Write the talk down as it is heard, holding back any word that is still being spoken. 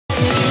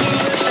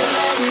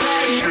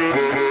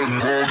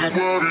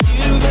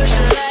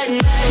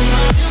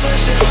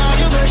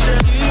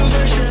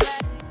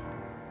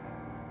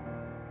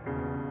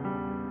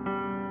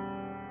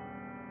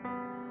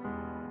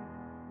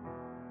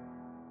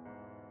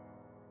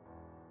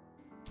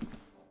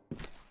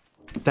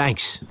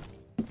Thanks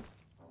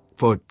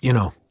for,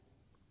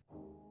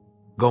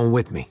 going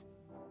with me.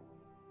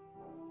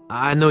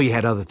 I know you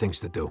had other things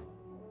to do.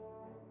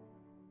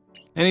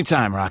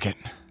 Anytime, Rocket.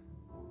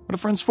 What are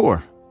friends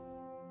for?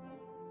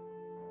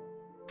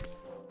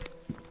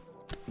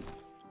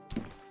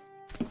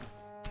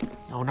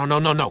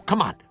 No.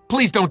 Come on.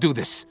 Please don't do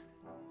this.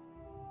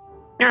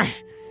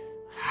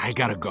 I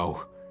gotta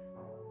go.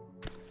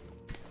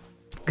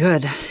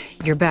 Good.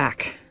 You're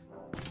back.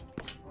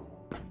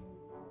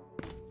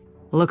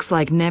 Looks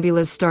like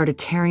Nebula's started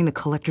tearing the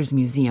Collector's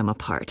Museum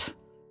apart.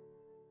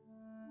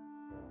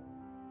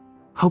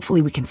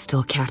 Hopefully we can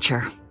still catch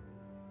her.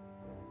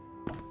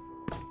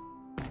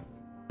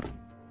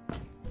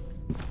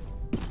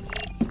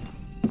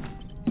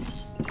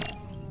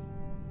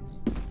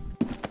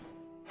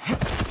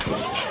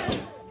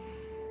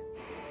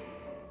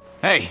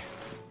 Hey,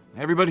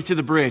 everybody to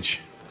the bridge.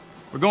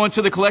 We're going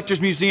to the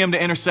Collector's Museum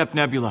to intercept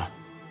Nebula.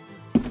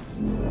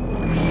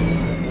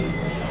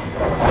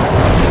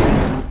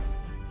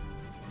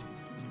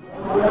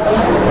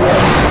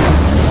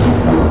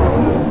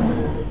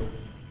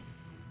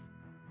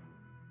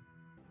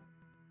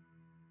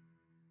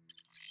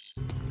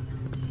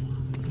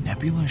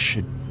 Nebula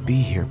should be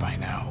here by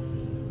now.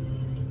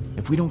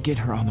 If we don't get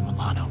her on the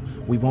Milano,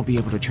 we won't be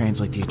able to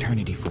translate the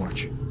Eternity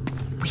Forge.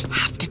 We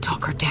have to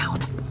talk her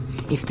down.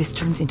 If this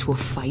turns into a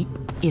fight,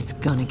 it's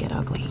gonna get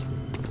ugly.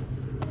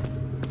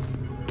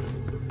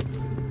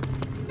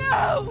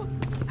 No!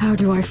 How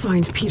do I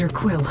find Peter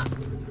Quill?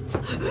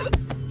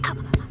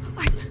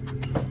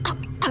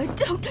 I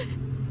don't...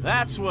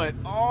 That's what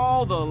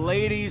all the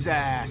ladies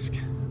ask.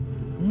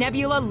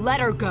 Nebula, let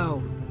her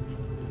go.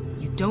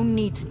 You don't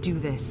need to do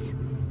this.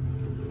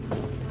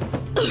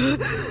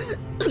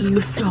 You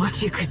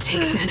thought you could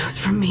take Thanos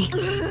from me.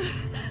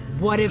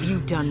 What have you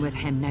done with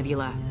him,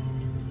 Nebula?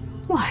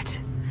 What?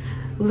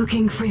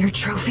 Looking for your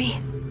trophy?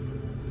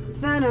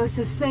 Thanos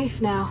is safe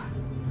now.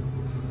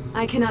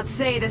 I cannot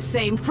say the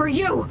same for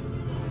you!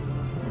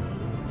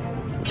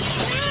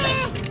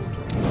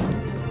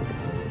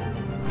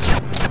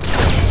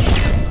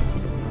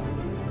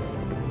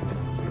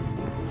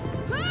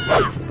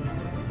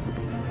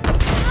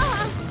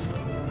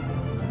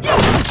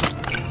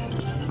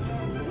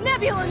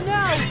 Nebula,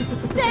 no!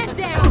 Stand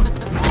down!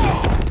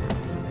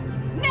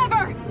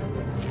 Never!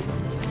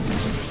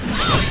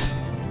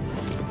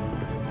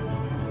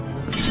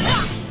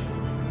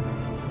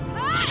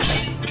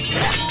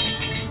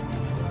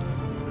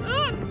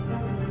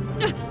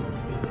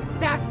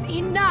 That's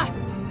enough!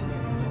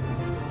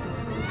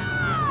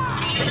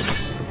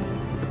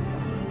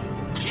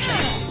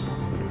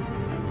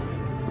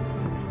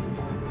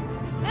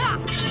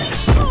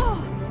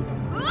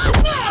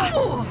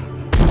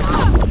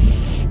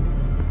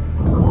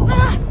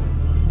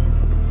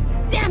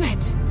 Damn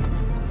it!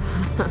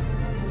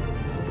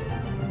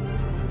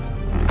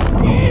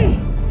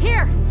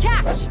 Here,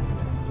 catch!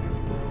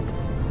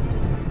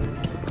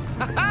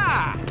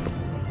 Ha-ha!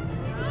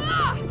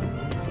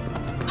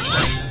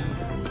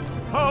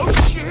 Oh,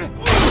 shit!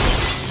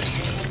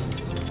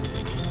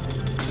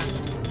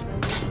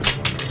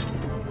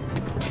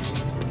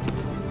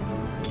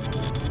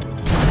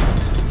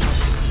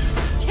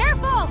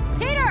 Careful,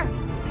 Peter!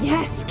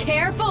 Yes,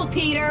 careful,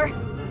 Peter!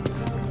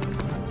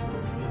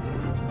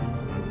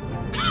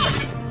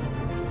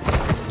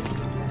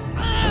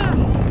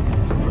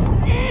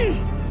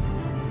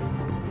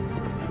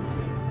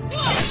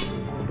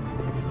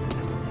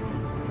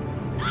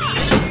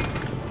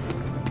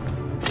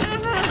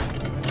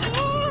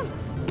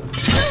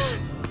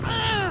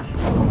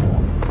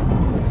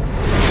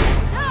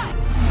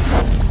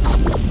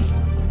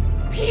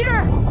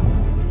 Peter!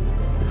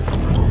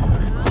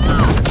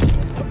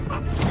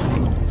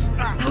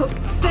 Oh,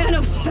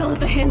 Thanos fell at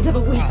the hands of a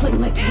weakling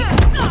like me.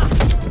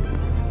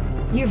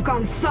 You've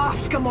gone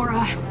soft,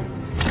 Gamora.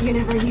 You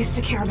never used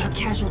to care about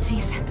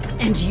casualties.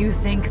 And you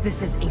think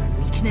this is a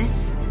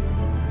weakness?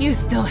 You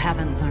still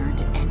haven't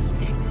learned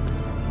anything.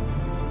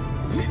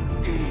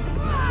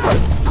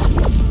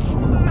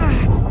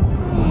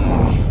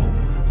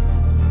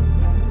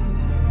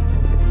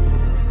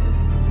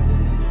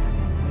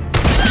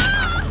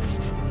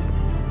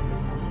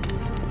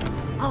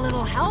 A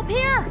little help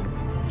here?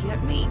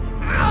 Get me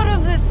out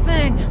of this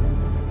thing!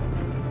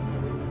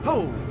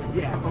 Oh,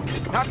 yeah,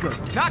 okay. Not good.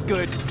 Not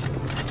good.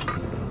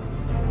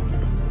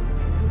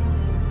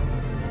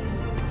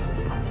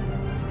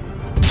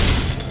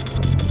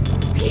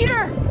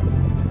 Peter!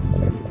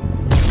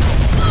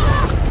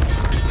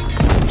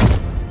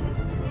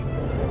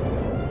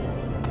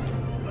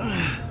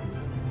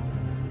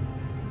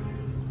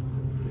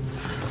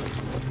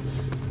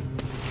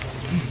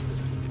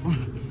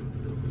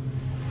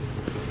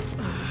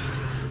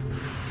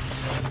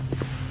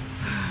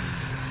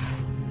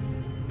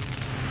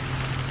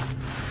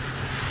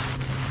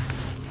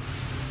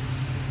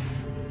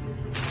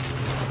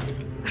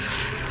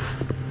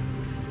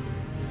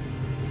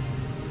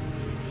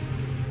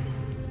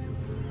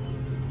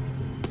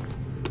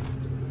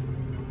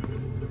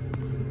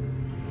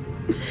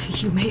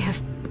 You may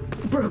have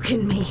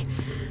broken me,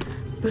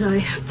 but I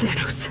have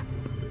Thanos.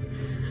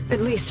 At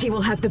least he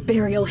will have the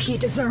burial he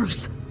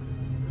deserves.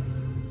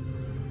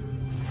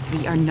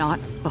 We are not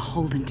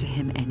beholden to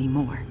him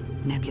anymore,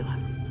 Nebula.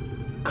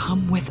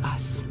 Come with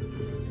us.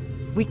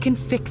 We can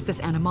fix this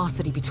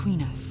animosity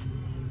between us.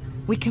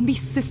 We can be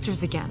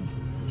sisters again.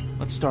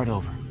 Let's start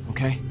over,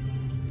 okay?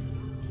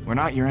 We're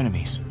not your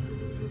enemies.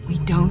 We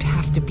don't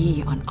have to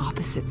be on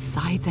opposite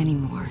sides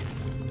anymore.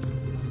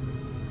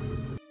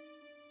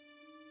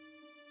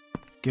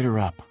 Get her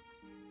up.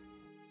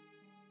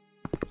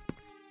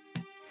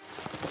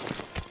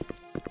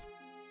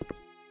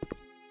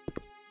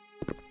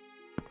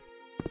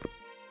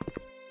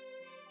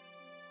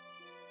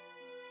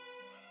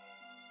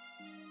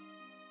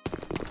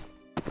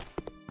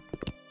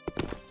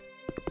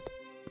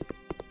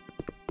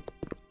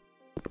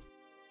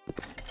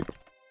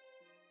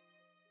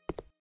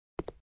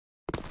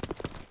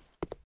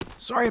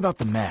 Sorry about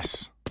the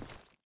mess.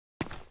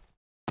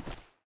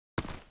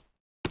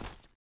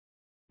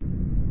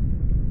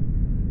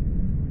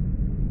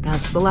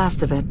 That's the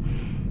last of it.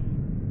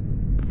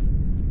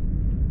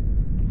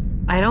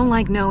 I don't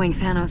like knowing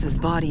Thanos'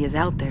 body is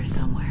out there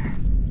somewhere.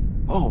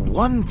 Oh,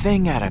 one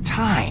thing at a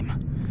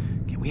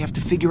time. Okay, we have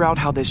to figure out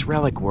how this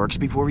relic works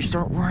before we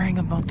start worrying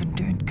about the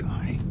dead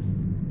guy.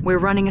 We're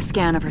running a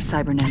scan of her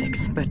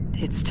cybernetics, but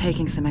it's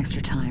taking some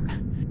extra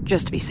time.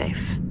 Just to be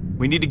safe.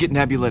 We need to get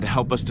Nebula to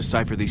help us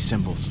decipher these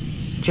symbols.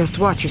 Just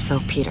watch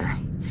yourself, Peter.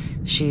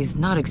 She's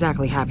not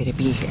exactly happy to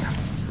be here.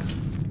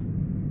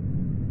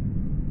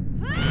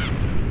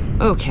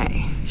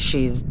 Okay,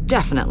 she's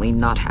definitely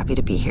not happy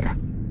to be here.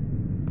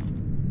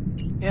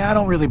 Yeah, I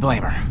don't really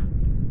blame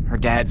her. Her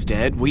dad's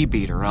dead, we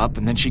beat her up,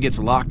 and then she gets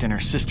locked in her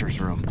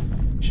sister's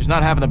room. She's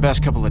not having the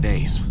best couple of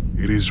days.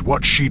 It is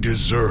what she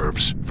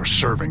deserves for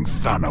serving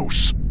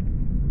Thanos.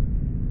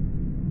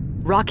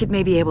 Rocket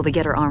may be able to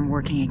get her arm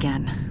working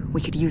again.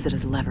 We could use it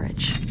as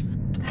leverage.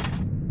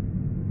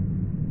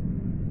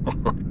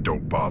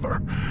 Don't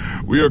bother.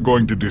 We are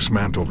going to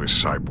dismantle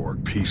this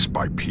cyborg piece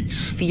by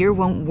piece. Fear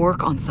won't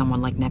work on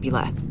someone like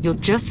Nebula. You'll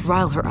just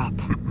rile her up.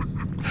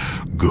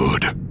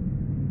 Good.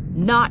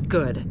 Not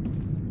good.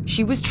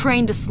 She was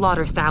trained to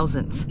slaughter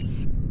thousands.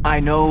 I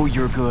know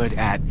you're good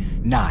at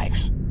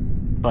knives,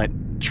 but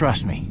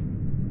trust me,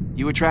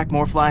 you attract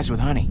more flies with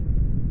honey.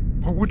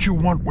 What would you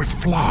want with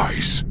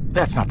flies?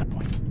 That's not the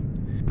point.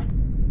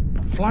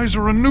 Flies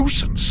are a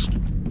nuisance.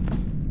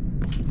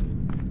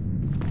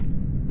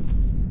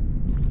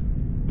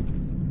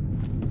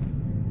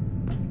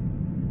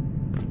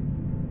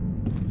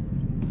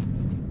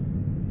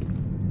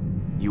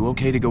 You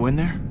okay to go in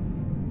there?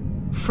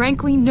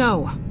 Frankly,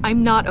 no.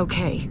 I'm not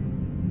okay.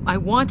 I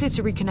wanted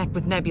to reconnect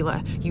with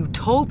Nebula. You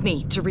told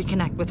me to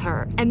reconnect with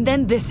her, and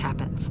then this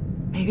happens.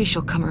 Maybe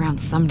she'll come around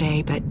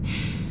someday, but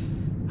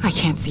I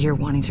can't see her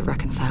wanting to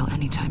reconcile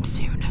anytime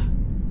soon.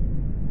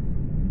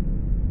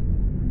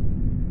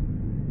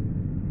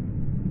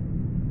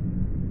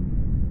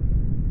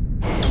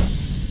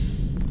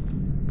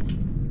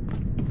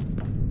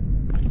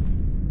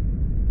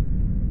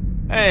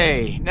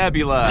 Hey,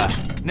 Nebula.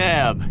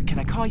 Neb. Can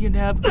I call you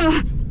Neb?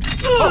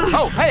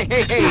 Hey.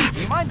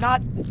 You mind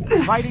not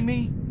inviting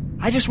me?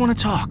 I just want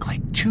to talk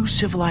like two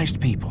civilized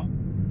people.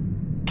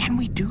 Can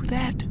we do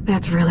that?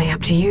 That's really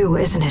up to you,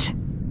 isn't it?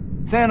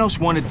 Thanos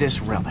wanted this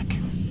relic.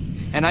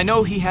 And I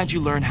know he had you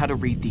learn how to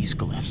read these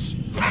glyphs.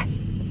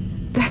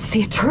 That's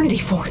the Eternity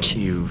Forge.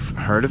 You've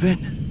heard of it?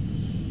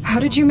 How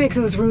did you make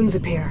those runes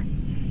appear?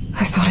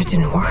 I thought it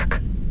didn't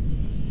work.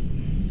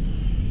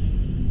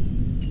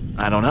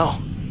 I don't know.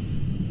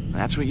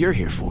 That's what you're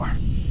here for.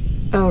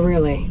 Oh,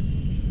 really?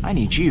 I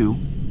need you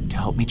to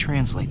help me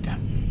translate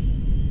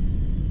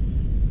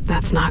them.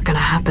 That's not gonna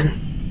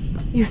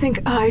happen. You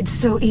think I'd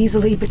so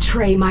easily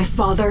betray my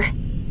father?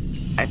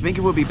 I think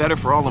it would be better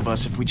for all of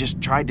us if we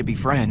just tried to be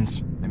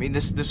friends. I mean,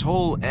 this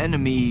whole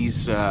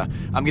enemies,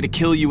 I'm gonna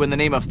kill you in the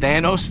name of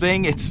Thanos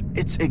thing, it's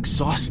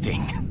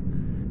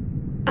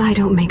exhausting. I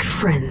don't make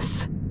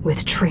friends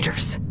with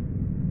traitors.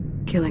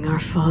 Killing our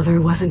father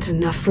wasn't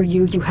enough for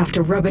you, you have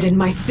to rub it in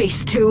my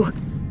face too.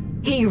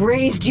 He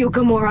raised you,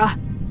 Gamora.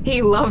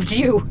 He loved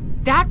you.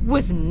 That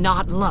was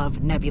not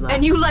love, Nebula.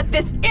 And you let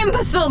this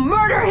imbecile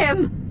murder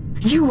him!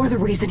 You were the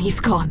reason he's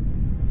gone.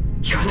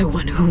 You're the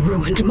one who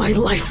ruined my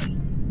life.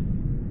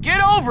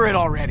 Get over it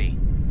already!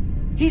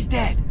 He's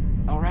dead,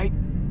 all right?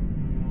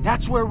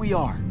 That's where we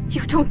are.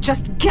 You don't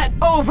just get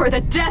over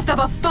the death of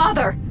a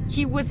father!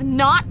 He was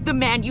not the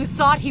man you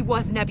thought he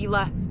was,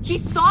 Nebula. He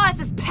saw us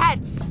as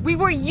pets. We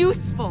were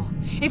useful.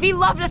 If he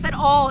loved us at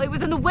all, it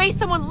was in the way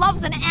someone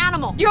loves an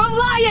animal. You're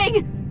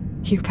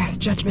lying! You pass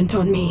judgment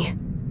on me.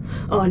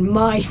 On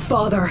my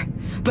father.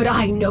 But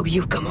I know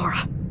you,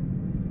 Gamora.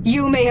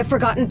 You may have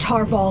forgotten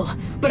Tarval,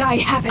 but I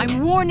haven't.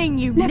 I'm warning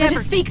you, never to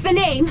speak the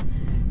name.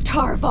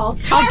 Tarval.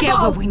 I'll get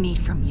what we need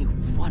from you,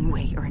 one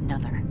way or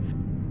another.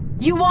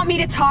 You want me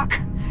to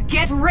talk?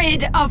 Get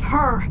rid of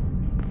her.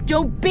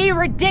 Don't be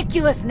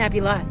ridiculous,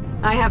 Nebula.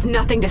 I have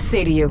nothing to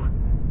say to you.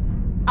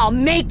 I'll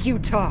make you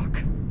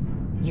talk.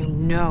 You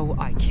know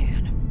I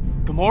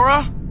can.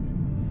 Gamora?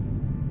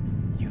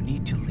 You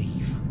need to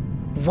leave.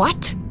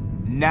 What?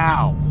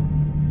 Now!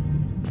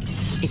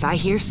 If I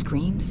hear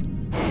screams,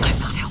 I'm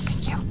not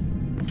helping you.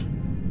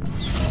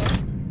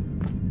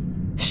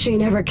 She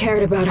never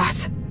cared about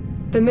us.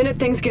 The minute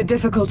things get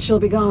difficult, she'll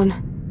be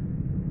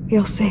gone.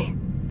 You'll see.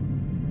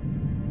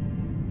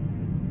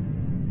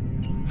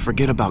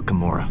 Forget about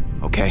Gamora,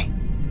 okay?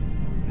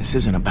 This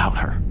isn't about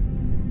her.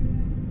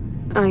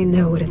 I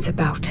know what it's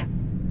about.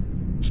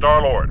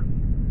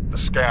 Star-Lord, the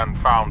scan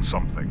found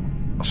something.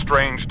 A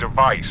strange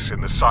device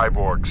in the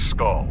cyborg's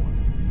skull.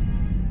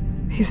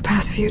 These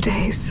past few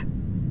days,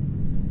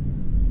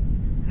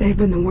 they've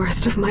been the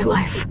worst of my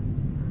life.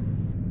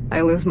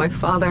 I lose my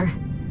father.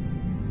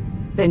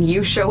 Then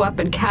you show up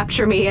and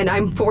capture me, and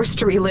I'm forced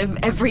to relive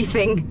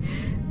everything.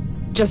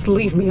 Just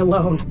leave me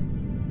alone.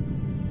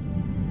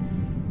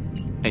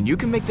 And you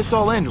can make this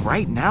all end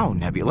right now,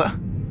 Nebula.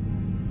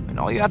 And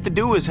all you have to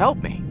do is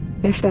help me.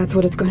 If that's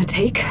what it's gonna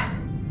take.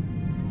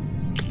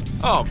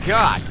 Oh,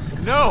 God!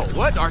 No!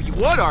 What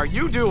are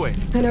you doing?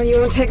 I know you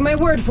won't take my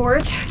word for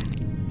it.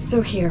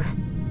 So here,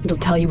 it'll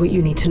tell you what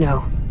you need to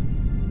know.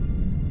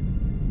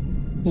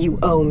 You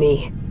owe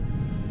me.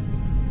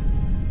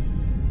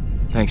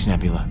 Thanks,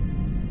 Nebula.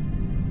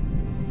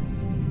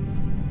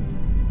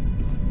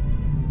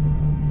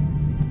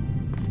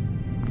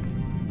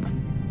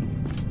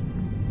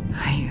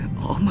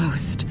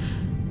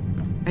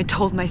 I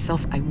told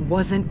myself I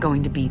wasn't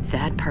going to be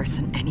that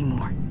person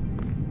anymore.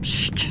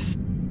 She just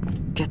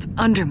gets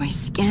under my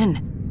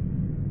skin.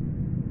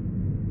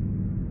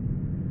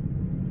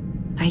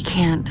 I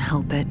can't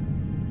help it.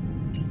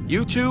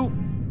 You two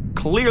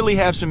clearly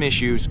have some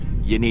issues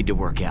you need to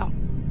work out.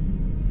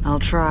 I'll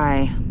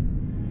try.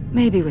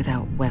 Maybe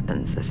without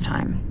weapons this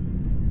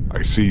time.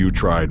 I see you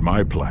tried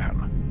my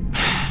plan.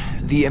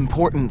 The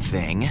important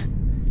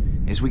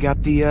thing is we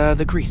got the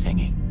Kree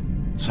thingy.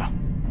 So.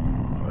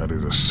 That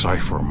is a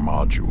cipher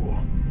module.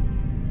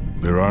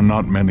 There are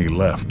not many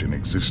left in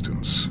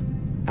existence.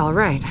 All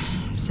right,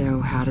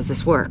 so how does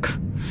this work?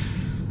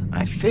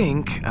 I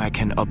think I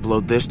can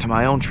upload this to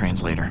my own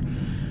translator.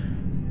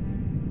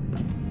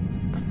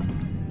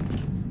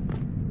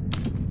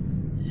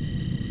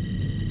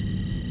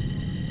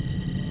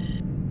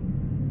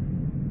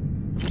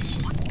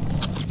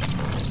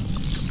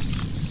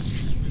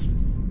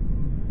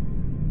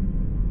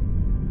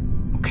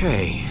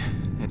 Okay,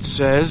 it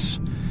says,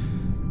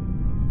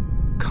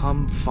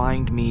 "Come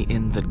find me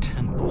in the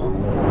temple."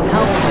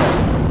 Help!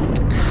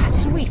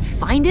 Did we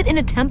find it in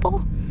a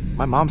temple?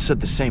 My mom said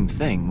the same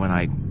thing when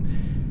I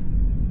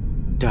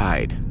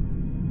died.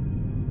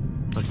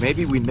 But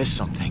maybe we missed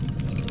something.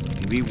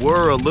 We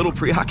were a little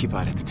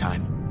preoccupied at the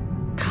time.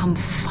 Come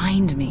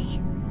find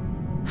me.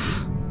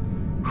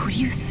 Who do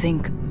you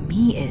think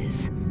me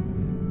is?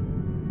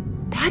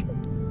 That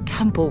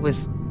temple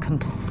was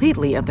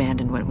completely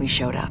abandoned when we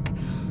showed up.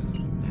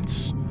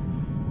 It's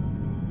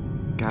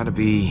gotta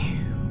be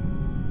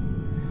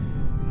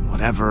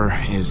whatever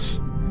is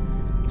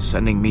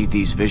sending me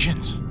these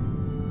visions.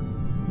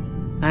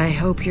 I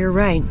hope you're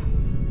right.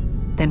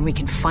 Then we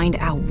can find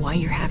out why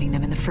you're having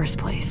them in the first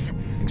place.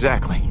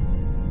 Exactly.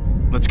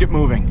 Let's get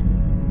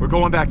moving. We're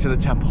going back to the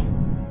temple.